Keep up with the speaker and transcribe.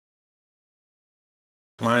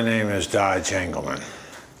My name is Dodge Engleman.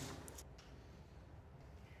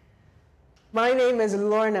 My name is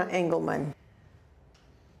Lorna Engleman.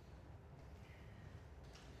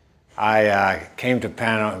 I came to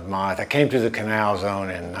Panama. I came to the Canal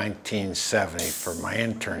Zone in 1970 for my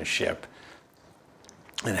internship.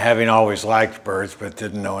 And having always liked birds but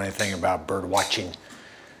didn't know anything about bird watching,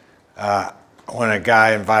 when a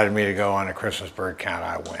guy invited me to go on a Christmas bird count,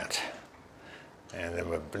 I went. And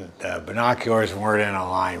the binoculars weren't in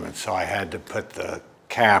alignment, so I had to put the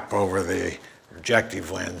cap over the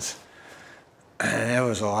objective lens. And it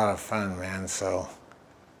was a lot of fun, man. So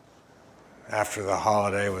after the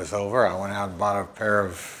holiday was over, I went out and bought a pair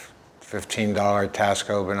of $15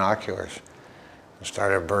 Tasco binoculars and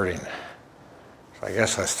started birding. So I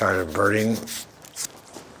guess I started birding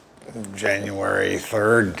January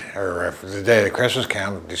 3rd, or the day of the Christmas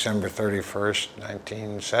count, December 31st,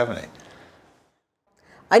 1970.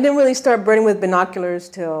 I didn't really start birding with binoculars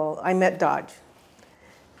till I met Dodge.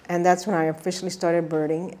 And that's when I officially started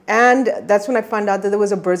birding. And that's when I found out that there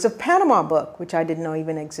was a Birds of Panama book, which I didn't know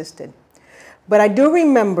even existed. But I do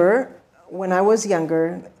remember when I was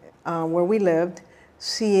younger, where we lived,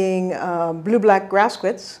 seeing blue-black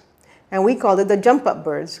grassquits, and we called it the jump-up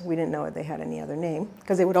birds. We didn't know they had any other name,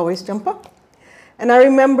 because they would always jump up. And I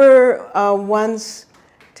remember once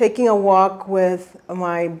taking a walk with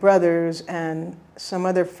my brothers and some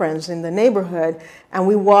other friends in the neighborhood, and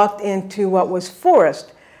we walked into what was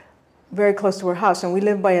forest, very close to our house, and we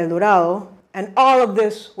lived by El Dorado, and all of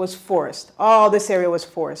this was forest. All this area was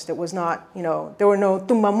forest. It was not, you know, there were no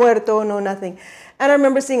tumba muerto, no nothing. And I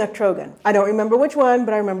remember seeing a trogon. I don't remember which one,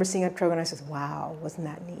 but I remember seeing a trogon. I said, wow, wasn't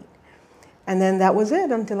that neat? And then that was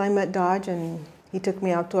it until I met Dodge, and he took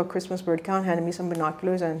me out to a Christmas bird count, handed me some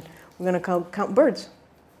binoculars, and we're going to count birds.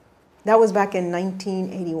 That was back in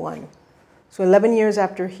 1981. So 11 years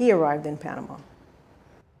after he arrived in Panama.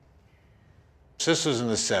 This was in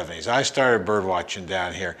the 70s. I started bird watching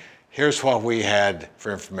down here. Here's what we had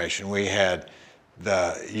for information. We had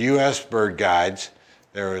the U.S. bird guides.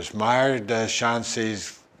 There was Meyer de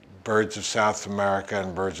Chauncey's Birds of South America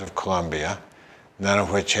and Birds of Colombia, none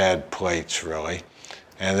of which had plates really.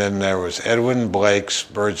 And then there was Edwin Blake's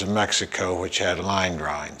Birds of Mexico, which had line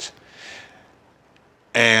drawings.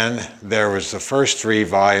 And there was the first 3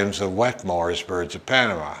 volumes of Wetmore's Birds of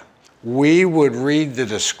Panama. We would read the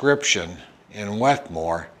description in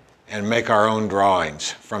Wetmore and make our own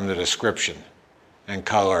drawings from the description and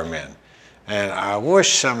color them in. And I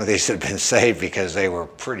wish some of these had been saved because they were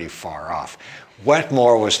pretty far off.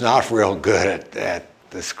 Wetmore was not real good at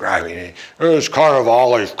describing it. It was kind of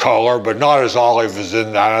olive color, but not as olive as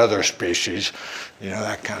in that other species, you know,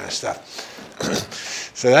 that kind of stuff.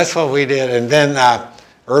 So that's what we did. And then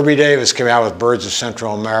Irby Davis came out with Birds of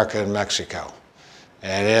Central America and Mexico,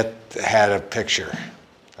 and it had a picture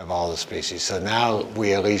of all the species. So now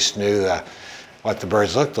we at least knew what the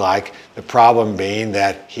birds looked like, the problem being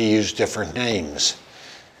that he used different names.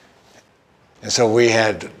 And so we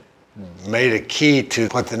had made a key to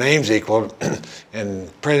what the names equaled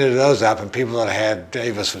and printed those up, and people that had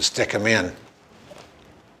Davis would stick them in.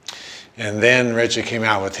 And then Richard came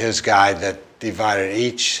out with his guide that divided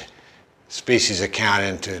each species account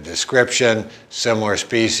into description, similar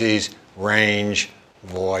species, range,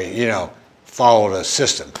 void, you know, followed a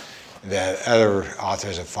system that other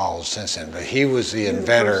authors have followed since then. But he was the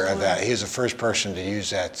inventor of that. He was the first person to use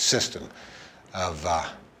that system of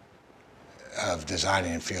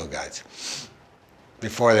designing field guides.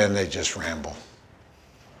 Before then, they just ramble.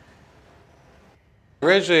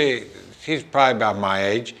 Originally, he's probably about my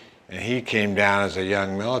age, and he came down as a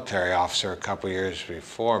young military officer a couple years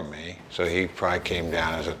before me. So he probably came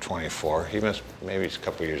down as a 24. Maybe he's a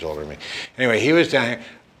couple years older than me. Anyway, he was down here.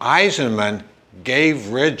 Eisenman gave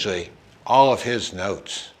Ridgely all of his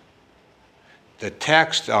notes. The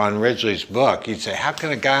text on Ridgely's book, he'd say, how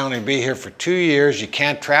can a guy only be here for 2 years? You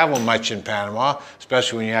can't travel much in Panama,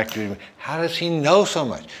 especially when you actually, how does he know so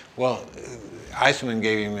much? Well, Eisenman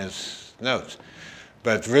gave him his notes.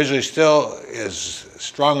 But Ridgely still is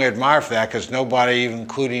strongly admired for that because nobody, even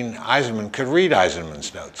including Eisenman, could read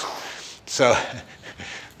Eisenman's notes. So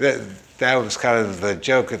that was kind of the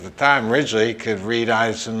joke at the time. Ridgely could read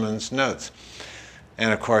Eisenman's notes.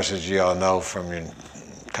 And of course, as you all know from your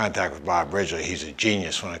contact with Bob Ridgely, he's a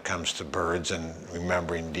genius when it comes to birds and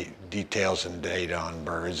remembering details and data on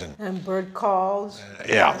birds. And bird calls.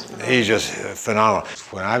 Yeah, he's just phenomenal.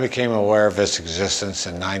 When I became aware of its existence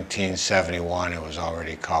in 1971, it was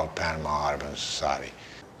already called Panama Audubon Society.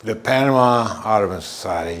 The Panama Audubon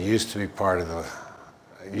Society used to be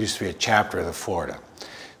a chapter of the Florida.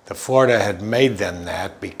 The Florida had made them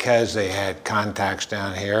that because they had contacts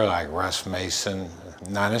down here like Russ Mason,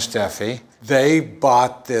 Nana Steffi. They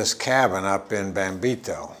bought this cabin up in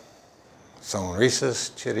Bambito,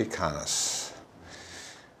 Sonrisas Chiricanas.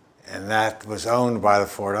 And that was owned by the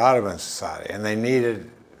Florida Audubon Society. And they needed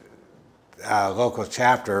a local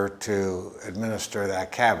chapter to administer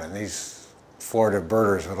that cabin. These Florida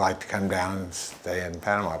birders would like to come down and stay in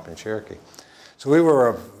Panama up in Cherokee.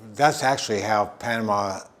 So that's actually how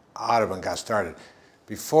Panama Audubon got started.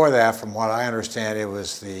 Before that, from what I understand, it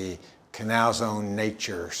was the Canal Zone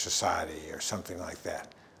Nature Society or something like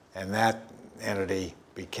that. And that entity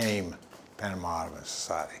became Panama Audubon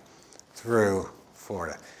Society through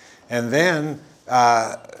Florida. And then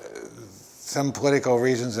some political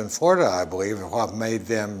reasons in Florida, I believe, are what made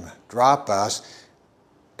them drop us,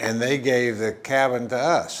 and they gave the cabin to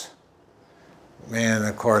us. And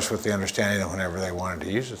of course, with the understanding that whenever they wanted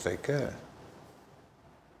to use it, they could.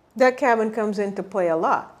 That cabin comes into play a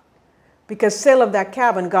lot because sale of that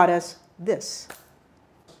cabin got us this.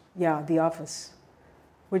 Yeah, the office,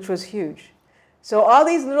 which was huge. So all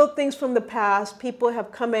these little things from the past, people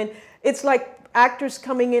have come in. It's like actors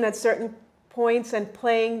coming in at certain points and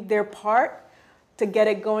playing their part to get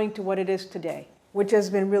it going to what it is today, which has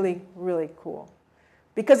been really, really cool.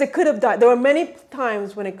 Because it could have died. There were many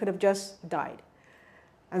times when it could have just died.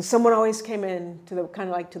 And someone always came in to the kind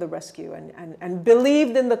of like to the rescue and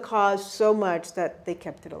believed in the cause so much that they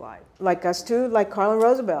kept it alive. Like us too, like Carl and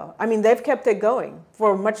Roosevelt. I mean, they've kept it going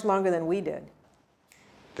for much longer than we did.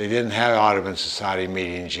 They didn't have Audubon Society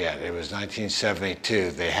meetings yet. It was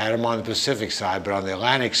 1972. They had them on the Pacific side, but on the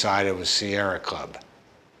Atlantic side, it was Sierra Club.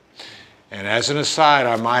 And as an aside,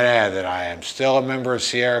 I might add that I am still a member of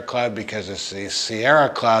Sierra Club because it's the Sierra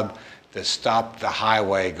Club that stopped the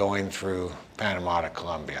highway going through Panama to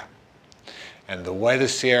Colombia. And the way the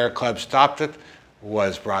Sierra Club stopped it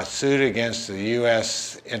was brought suit against the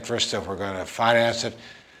U.S. interests that were going to finance it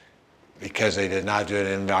because they did not do an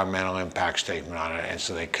environmental impact statement on it, and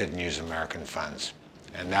so they couldn't use American funds.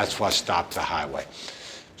 And that's what stopped the highway,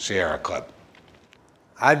 Sierra Club.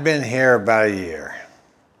 I'd been here about a year.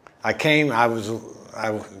 I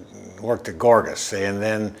worked at Gorgas, see, and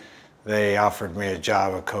then they offered me a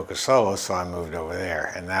job at Coca-Cola, so I moved over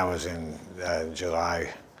there, and that was in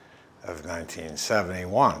July of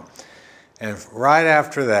 1971. And right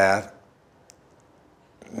after that,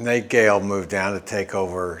 Nate Gale moved down to take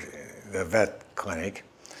over the vet clinic,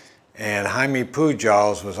 and Jaime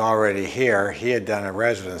Pujals was already here. He had done a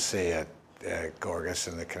residency at Gorgas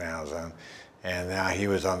in the Canal Zone, and now he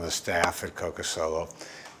was on the staff at Coca-Cola.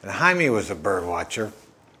 And Jaime was a bird watcher,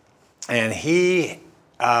 and he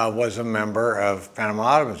was a member of Panama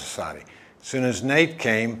Audubon Society. As soon as Nate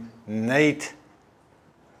came, Nate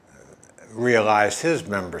realized his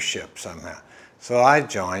membership somehow. So I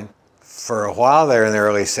joined. For a while there in the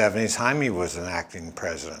early 70s, Jaime was an acting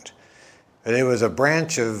president. But it was a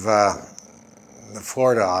branch of the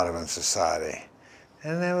Florida Audubon Society.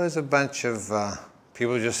 And there was a bunch of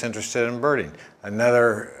people just interested in birding.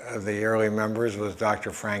 Another of the early members was Dr.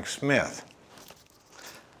 Frank Smith.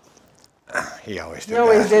 He always did that. He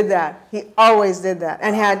always did that. He always did that.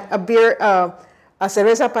 And had a beer, a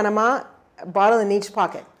cerveza Panama bottle in each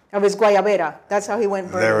pocket of his guayabera. That's how he went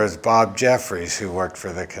birding. There was Bob Jeffries, who worked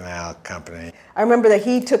for the canal company. I remember that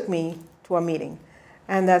he took me to a meeting,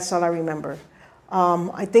 and that's all I remember.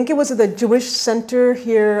 I think it was at the Jewish Center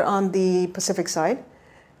here on the Pacific side,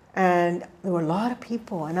 and there were a lot of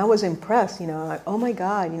people, and I was impressed, you know, like, oh my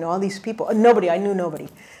God, you know, all these people. I knew nobody.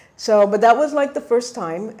 So, but that was like the first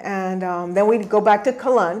time, and then we'd go back to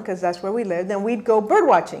Calan, because that's where we lived, then we'd go bird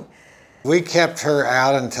watching. We kept her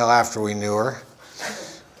out until after we knew her,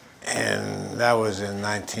 and that was in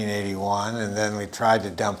 1981, and then we tried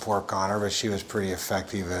to dump work on her, but she was pretty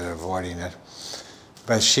effective at avoiding it.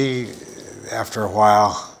 But she, after a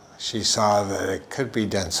while, she saw that it could be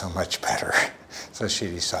done so much better, so she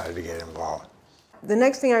decided to get involved. The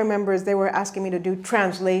next thing I remember is they were asking me to do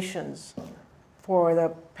translations for the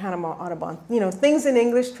Panama Audubon. You know, things in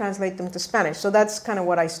English, translate them to Spanish. So that's kind of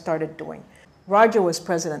what I started doing. Roger was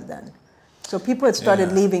president then. So people had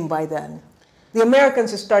started leaving by then. The Americans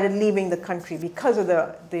had started leaving the country because of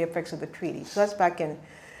the effects of the treaty. So that's back in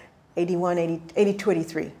 81, 82,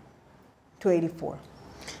 83 to 84.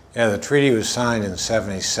 Yeah, the treaty was signed in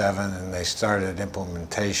 77, and they started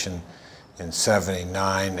implementation in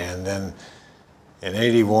 79, and then in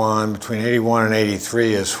 81, between 81 and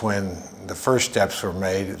 83 is when the first steps were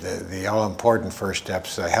made, the all-important first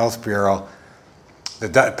steps. The Health Bureau, the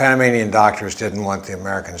Panamanian doctors didn't want the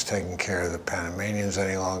Americans taking care of the Panamanians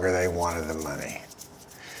any longer. They wanted the money.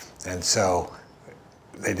 And so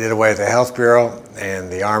they did away with the Health Bureau,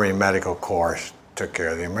 and the Army Medical Corps took care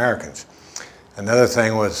of the Americans. Another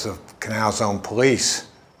thing was the Canal Zone Police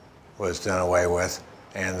was done away with,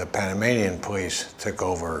 and the Panamanian police took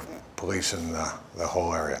over policing the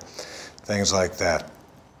whole area. Things like that.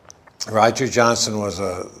 Roger Johnson was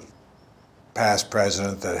a past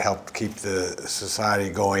president that helped keep the society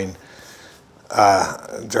going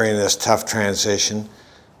during this tough transition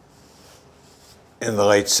in the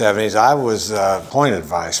late 70s. I was appointed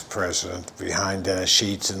vice president behind Dennis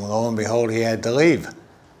Sheets, and lo and behold, he had to leave.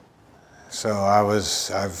 So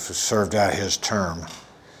I've served out his term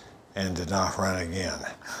and did not run again.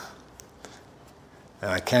 And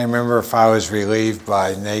I can't remember if I was relieved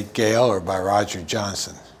by Nate Gale or by Roger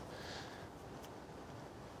Johnson.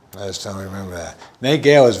 I just don't remember that. Nate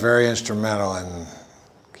Gale was very instrumental in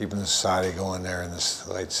keeping the society going there in the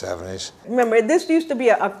late 70s. Remember, this used to be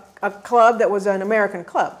a club that was an American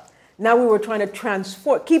club. Now we were trying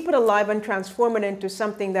to keep it alive and transform it into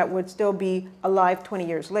something that would still be alive 20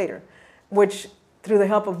 years later, which, through the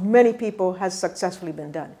help of many people, has successfully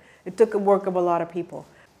been done. It took the work of a lot of people.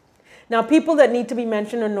 Now, people that need to be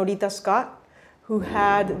mentioned are Norita Scott, who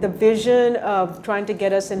had the vision of trying to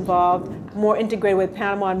get us involved, more integrated with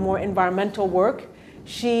Panama and more environmental work.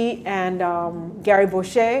 She and Gary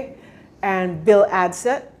Boucher and Bill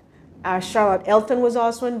Adset. Charlotte Elton was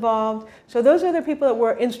also involved. So those are the people that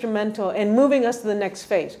were instrumental in moving us to the next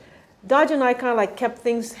phase. Dodge and I kind of like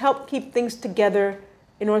helped keep things together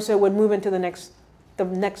in order so it would move into the next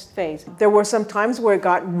phase. There were some times where it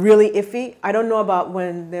got really iffy. I don't know about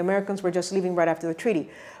when the Americans were just leaving right after the treaty,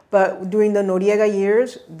 but during the Noriega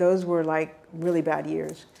years, those were like really bad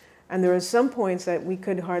years. And there were some points that we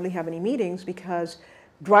could hardly have any meetings because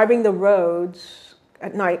driving the roads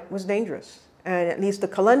at night was dangerous. And at least the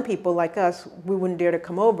Kalan people like us, we wouldn't dare to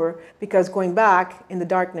come over because going back in the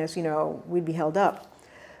darkness, you know, we'd be held up.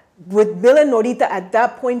 With Bill and Norita at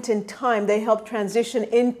that point in time, they helped transition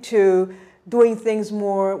into doing things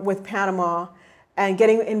more with Panama and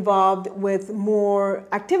getting involved with more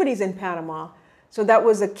activities in Panama. So that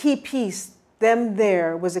was a key piece. Them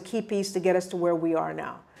there was a key piece to get us to where we are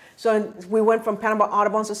now. So we went from Panama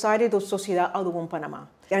Audubon Society to Sociedad Audubon Panama,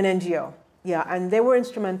 an NGO. Yeah, and they were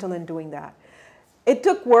instrumental in doing that. It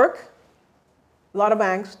took work, a lot of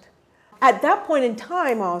angst. At that point in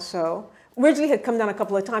time also, originally had come down a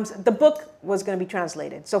couple of times, the book was going to be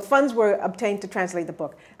translated. So funds were obtained to translate the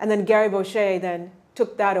book. And then Gary Boucher then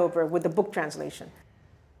took that over with the book translation.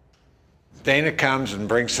 Dana comes and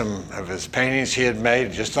brings some of his paintings he had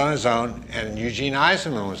made just on his own, and Eugene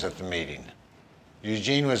Eisenman was at the meeting.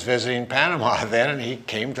 Eugene was visiting Panama then, and he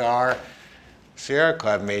came to our Sierra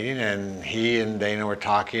Club meeting, and he and Dana were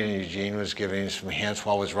talking, and Eugene was giving some hints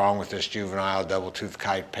what was wrong with this juvenile double-tooth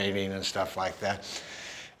kite painting and stuff like that.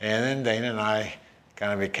 And then Dana and I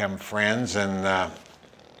kind of became friends, and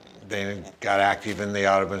Dana got active in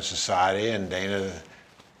the Audubon Society, and Dana,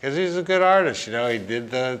 because he's a good artist, you know, he did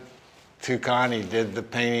the toucan, he did the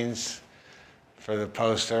paintings for the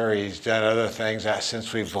poster, he's done other things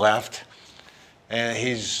since we've left, and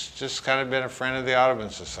he's just kind of been a friend of the Audubon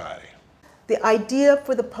Society. The idea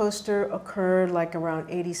for the poster occurred like around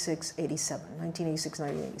 86, 87, 1986,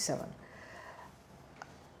 1987.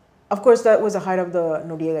 Of course, that was the height of the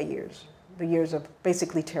Noriega years, the years of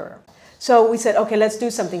basically terror. So we said, okay, let's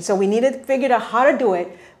do something. So we figured out how to do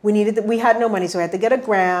it. We had no money, so we had to get a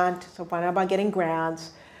grant. So find out about getting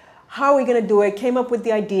grants. How are we going to do it? Came up with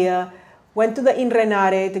the idea. Went to the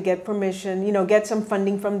INRENARE to get permission, you know, get some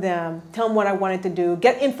funding from them, tell them what I wanted to do,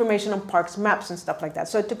 get information on parks, maps, and stuff like that.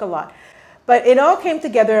 So it took a lot. But it all came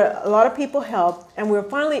together. A lot of people helped, and we were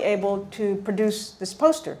finally able to produce this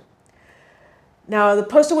poster. Now, the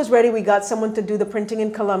poster was ready. We got someone to do the printing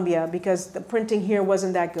in Colombia because the printing here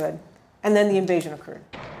wasn't that good. And then the invasion occurred.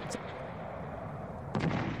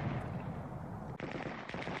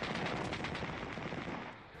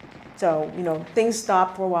 So, you know, things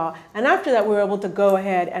stopped for a while. And after that, we were able to go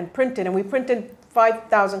ahead and print it. And we printed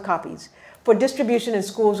 5,000 copies for distribution in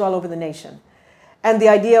schools all over the nation. And the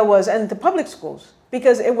idea was, and the public schools,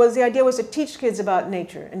 because the idea was to teach kids about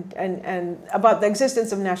nature and about the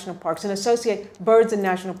existence of national parks and associate birds in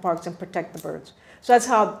national parks and protect the birds. So that's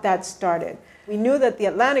how that started. We knew that the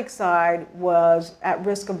Atlantic side was at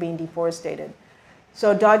risk of being deforested.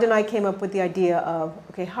 So Dodge and I came up with the idea of,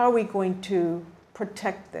 okay, how are we going to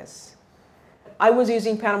protect this? I was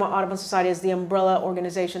using Panama Audubon Society as the umbrella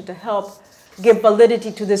organization to help give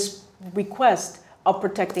validity to this request of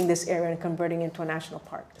protecting this area and converting it into a national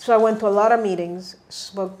park. So I went to a lot of meetings,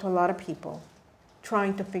 spoke to a lot of people,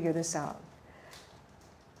 trying to figure this out.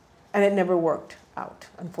 And it never worked out,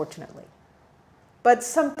 unfortunately. But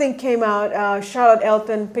something came out. Charlotte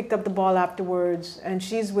Elton picked up the ball afterwards, and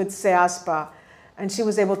she's with SEASPA. And she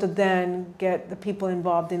was able to then get the people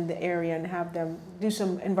involved in the area and have them do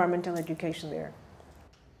some environmental education there.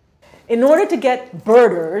 In order to get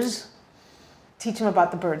birders, teach them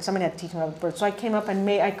about the birds. Somebody had to teach them about the birds. So I came up and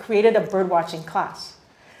I created a bird watching class.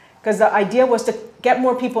 Because the idea was to get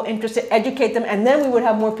more people interested, educate them, and then we would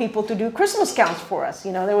have more people to do Christmas counts for us.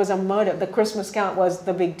 You know, there was a motive. The Christmas count was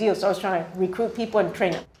the big deal. So I was trying to recruit people and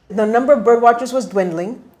train them. The number of bird watchers was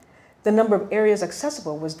dwindling. The number of areas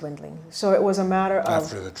accessible was dwindling. So it was a matter of...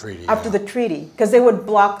 After the treaty. After the treaty. Because they would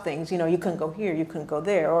block things. You know, you couldn't go here, you couldn't go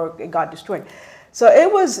there, or it got destroyed. So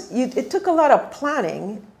it took a lot of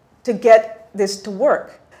planning to get this to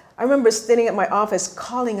work. I remember sitting at my office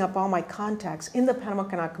calling up all my contacts in the Panama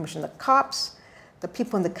Canal Commission, the cops, the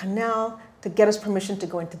people in the canal, to get us permission to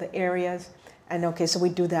go into the areas. And okay, so we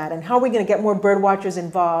do that. And how are we going to get more bird watchers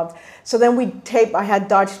involved? So then we tape, I had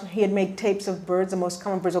Dodge, he had made tapes of birds, the most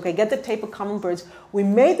common birds. Okay, get the tape of common birds. We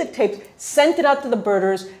made the tapes, sent it out to the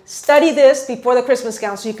birders, study this before the Christmas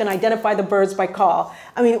count so you can identify the birds by call.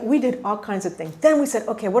 I mean, we did all kinds of things. Then we said,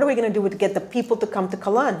 okay, what are we going to do to get the people to come to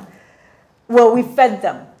Calan? Well, we fed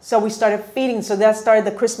them. So we started feeding. So that started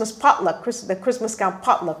the Christmas potluck, the Christmas count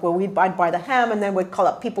potluck, where I'd buy the ham and then we'd call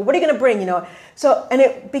up people. What are you going to bring? You know. So and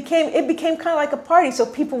it became kind of like a party. So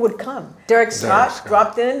people would come. Derek Scott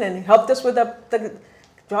dropped in and helped us with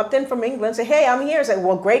dropped in from England. Say, hey, I'm here. I said,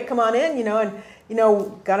 well, great, come on in. You know,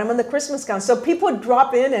 and got them on the Christmas count. So people would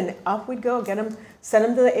drop in and off we'd go, get them, send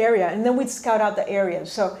them to the area, and then we'd scout out the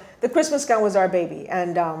areas. So the Christmas count was our baby,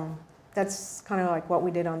 and that's kind of like what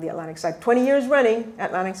we did on the Atlantic side. 20 years running,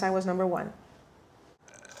 Atlantic side was #1.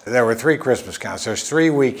 There were 3 Christmas counts. There's 3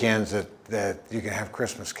 weekends that you can have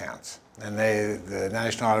Christmas counts. And the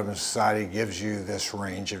National Audubon Society gives you this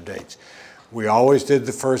range of dates. We always did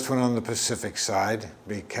the first one on the Pacific side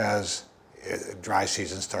because dry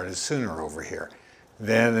season started sooner over here.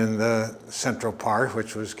 Then in the central part,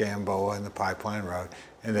 which was Gamboa and the Pipeline Road,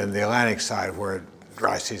 and then the Atlantic side where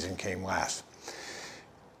dry season came last.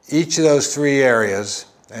 Each of those 3 areas,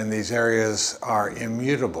 and these areas are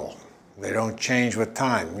immutable. They don't change with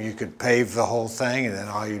time. You could pave the whole thing and then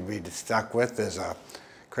all you'd be stuck with is a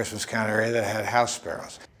Christmas count area that had house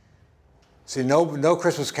sparrows. See, no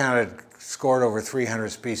Christmas count had scored over 300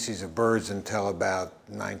 species of birds until about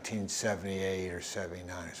 1978 or 79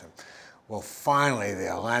 or something. Well, finally,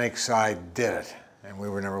 the Atlantic side did it, and we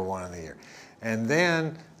were #1 in the year. And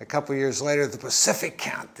then a couple of years later, the Pacific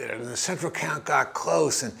count did it, and the Central count got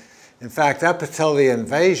close. And in fact, up until the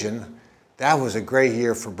invasion, that was a great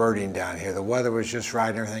year for birding down here. The weather was just right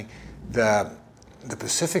and everything. The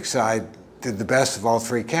Pacific side did the best of all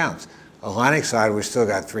 3 counts. Atlantic side, we still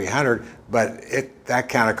got 300, but that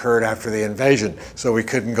count occurred after the invasion, so we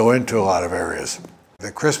couldn't go into a lot of areas.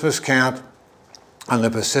 The Christmas count on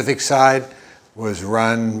the Pacific side was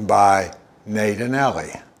run by Nate and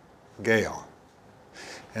Ellie Gale.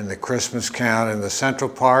 And the Christmas count in the central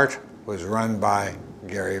part was run by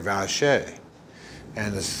Gary Vaucher.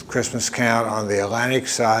 And the Christmas count on the Atlantic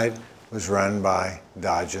side was run by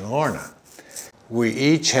Dodge and Lorna. We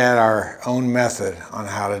each had our own method on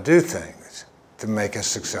how to do things to make a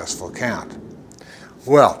successful count.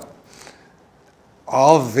 Well,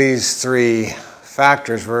 all of these 3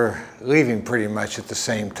 factors were leaving pretty much at the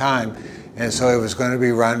same time, and so it was going to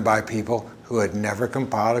be run by people who had never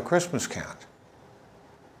compiled a Christmas count.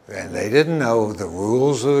 And they didn't know the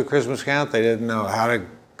rules of the Christmas count. They didn't know how to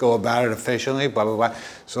go about it efficiently, blah, blah, blah.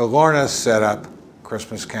 So Lorna set up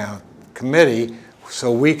Christmas count committee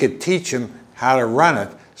so we could teach them how to run it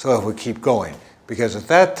so it would keep going. Because at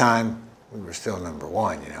that time, we were still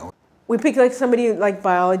 #1, you know. We picked like somebody like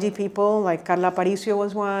biology people, like Carla Paricio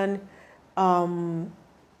was one,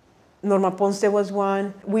 Norma Ponce was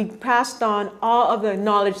one. We passed on all of the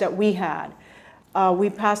knowledge that we had. We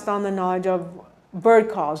passed on the knowledge of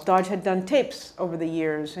bird calls. Dodge had done tapes over the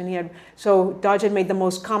years, and so Dodge had made the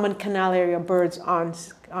most common canal area birds on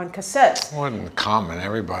cassettes. It wasn't common.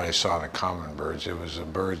 Everybody saw the common birds. It was the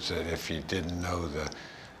birds that if you didn't know the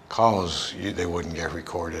calls, they wouldn't get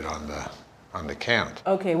recorded on the count.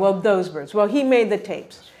 Okay, well, those birds. Well, he made the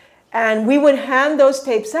tapes, and we would hand those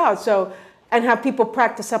tapes out. And have people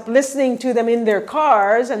practice up listening to them in their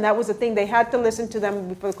cars, and that was the thing. They had to listen to them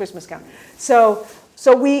before the Christmas count. So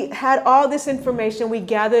we had all this information. We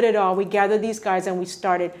gathered it all. We gathered these guys, and we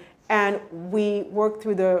started. And we worked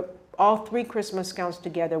through all 3 Christmas counts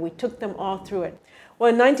together. We took them all through it. Well,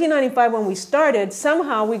 in 1995, when we started,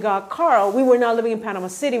 somehow we got Carl. We were not living in Panama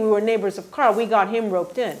City. We were neighbors of Carl. We got him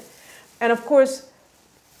roped in. And of course,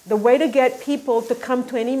 the way to get people to come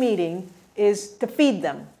to any meeting is to feed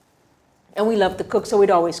them. And we loved to cook, so we'd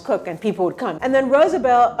always cook, and people would come. And then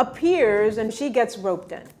Roosevelt appears, and she gets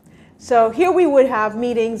roped in. So here we would have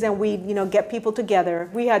meetings and we'd, get people together.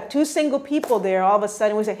 We had 2 single people there. All of a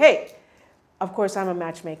sudden we say, hey, of course I'm a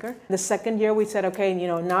matchmaker. The second year we said, okay,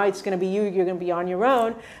 now it's going to be you. You're going to be on your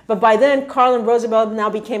own. But by then, Carl and Roosevelt now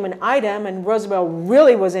became an item, and Roosevelt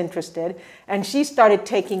really was interested. And she started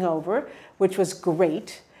taking over, which was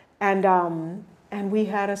great. And we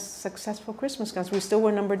had a successful Christmas concert. We still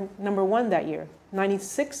were number 1 that year,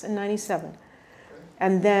 96 and 97.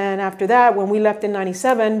 And then after that, when we left in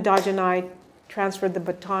 97, Dodge and I transferred the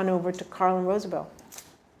baton over to Carl and Roosevelt.